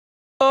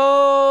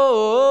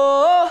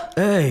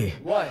Hey,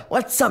 What?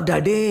 what's up,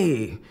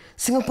 Daddy?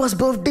 Singapore's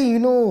birthday, you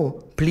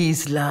know.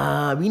 Please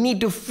lah, we need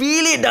to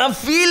feel it,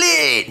 feel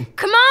it.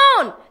 Come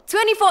on!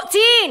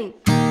 2014!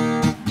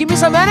 Give me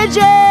some energy!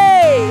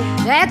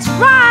 That's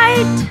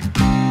right!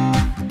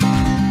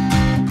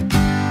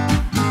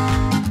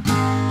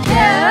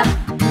 Here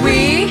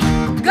we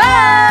go!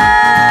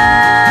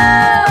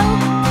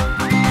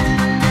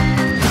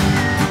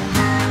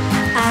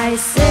 I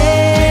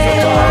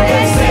say, I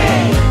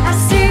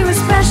see we're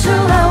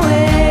special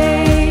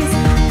always.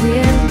 We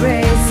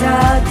embrace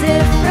our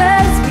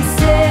difference. We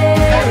say,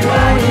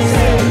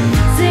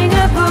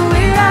 Singapore,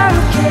 we are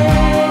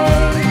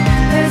okay.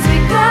 'Cause we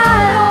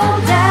got all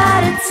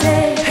that it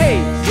takes. Hey,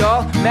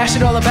 y'all, mash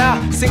it all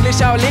about Singlish,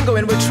 our lingo,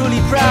 and we're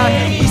truly proud.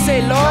 We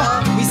say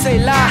law, we say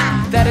la.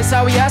 That is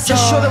how we are.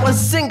 Just show them what's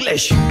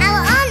Singlish.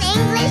 Our own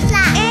English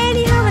lah.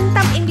 Anyhow,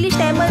 huntum English,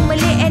 Tamil,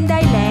 Malay and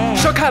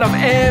Dialect. Shortcut of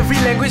every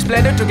language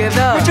blended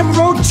together. Macam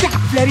rojak,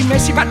 very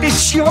messy but they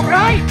sure,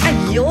 right?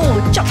 Ayo,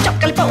 chop-chop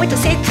kali pak way to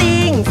say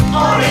things.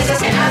 All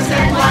races can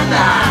understand one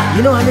lah.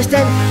 You know,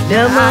 understand?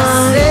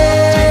 Lemon.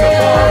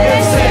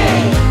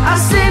 I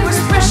say we're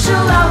special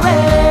our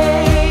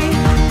way.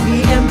 We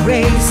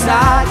embrace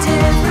our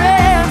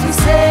difference. We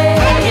say,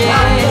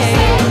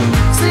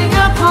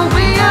 Singapore,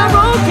 we are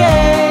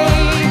okay.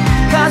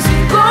 'Cause we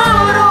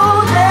got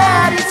all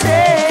that it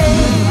takes.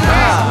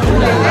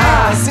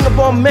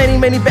 Singapore,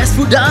 many best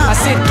food. I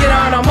said get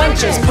on our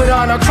munches, put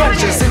on our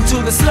crunches into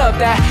the slug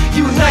that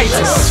unites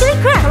us. Chili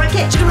crab,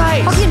 Chicken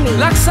rice, Hokkien mee,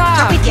 laksa,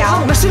 char kway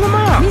teow, nasi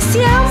lemak, mee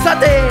siam.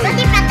 Satay.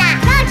 Roti prata,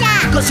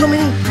 rojak. Got so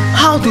many.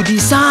 How to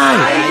decide?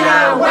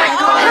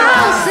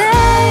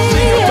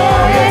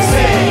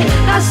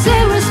 I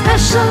say we're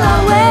special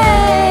our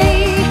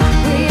way.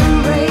 We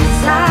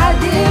embrace our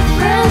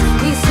difference.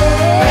 We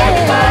say,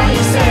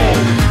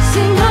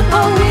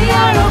 Singapore, we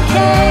are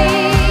okay.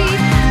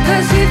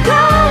 'Cause we've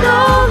got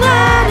all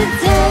that it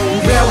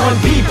takes. We're one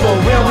people,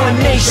 we're one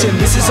nation.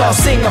 This is all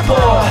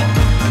Singapore.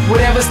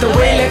 Whatever's the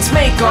way, let's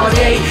make all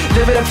day.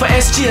 Live it up for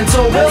SG and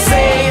so we'll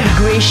say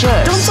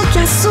Gracious. Don't so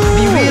kiasu.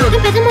 Be real. You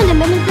better know the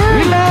manager.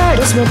 relax.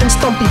 Don't smoke and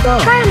stomp people.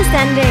 Try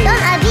understanding.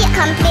 Don't a bit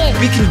complain.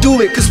 We can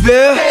do it, 'cause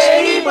we're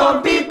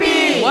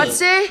What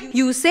say?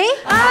 You say?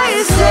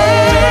 I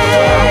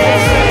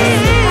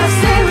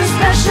say we're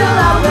special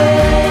our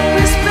way.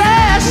 We're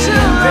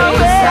special our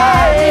way.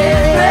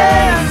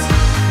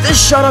 This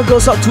shout out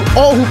goes out to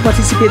all who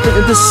participated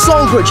in this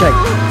song project.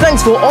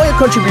 Thanks for all your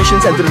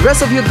contributions and to the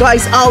rest of you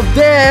guys out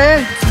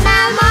there.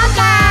 Smile more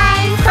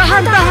guys.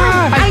 Tahan.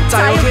 I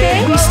die,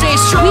 okay? We stay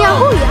strong. We are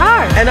who we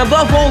are. And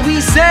above all,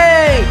 we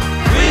say,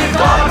 We've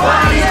got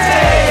what it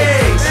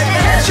takes.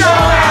 Show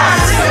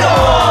us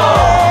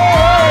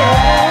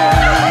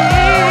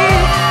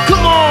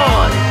come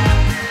on!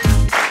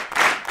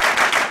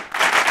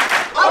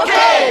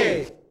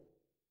 Okay.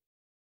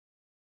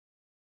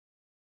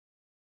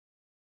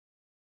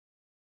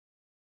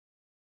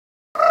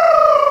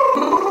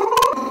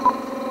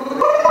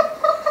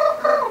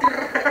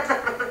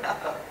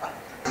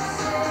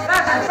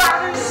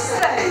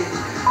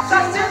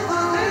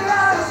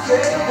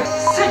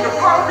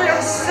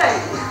 Singaporeans say.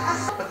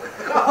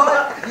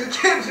 You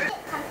can't.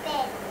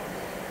 Complain.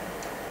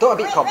 Don't a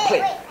bit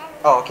complain.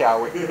 Oh, okay,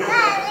 I'll wait. Don't a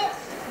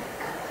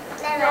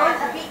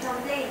bit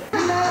complain.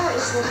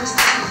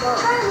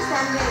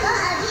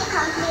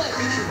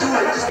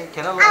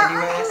 Cannot look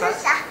anywhere, sir.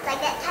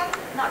 Like that time.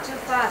 Not too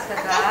fast,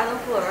 Kaka.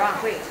 Don't fool around.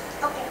 Quick.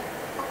 Okay.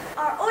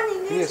 Our own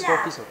Give me a English small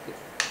lah. piece of it.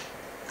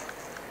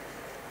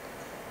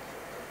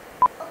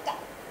 Okay.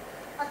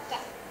 Okay.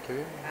 Can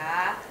we?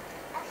 Ah,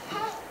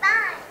 Okay,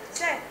 bye.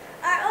 sir.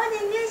 Our own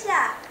English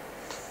lah.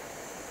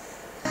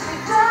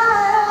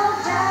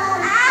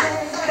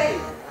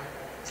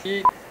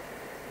 Eat.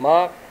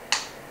 Mark.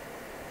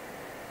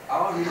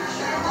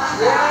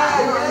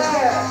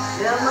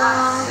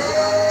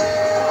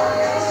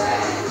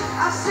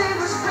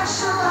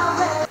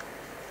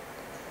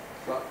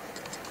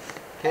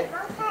 Okay.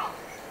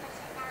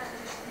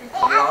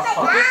 Upside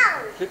down.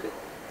 Flip it.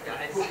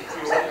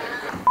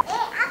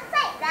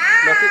 Upside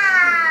down. Knock it.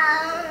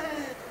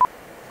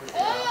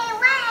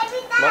 Why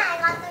every time I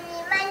got to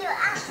remind you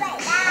upside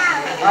down?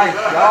 Ay,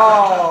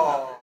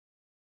 yo.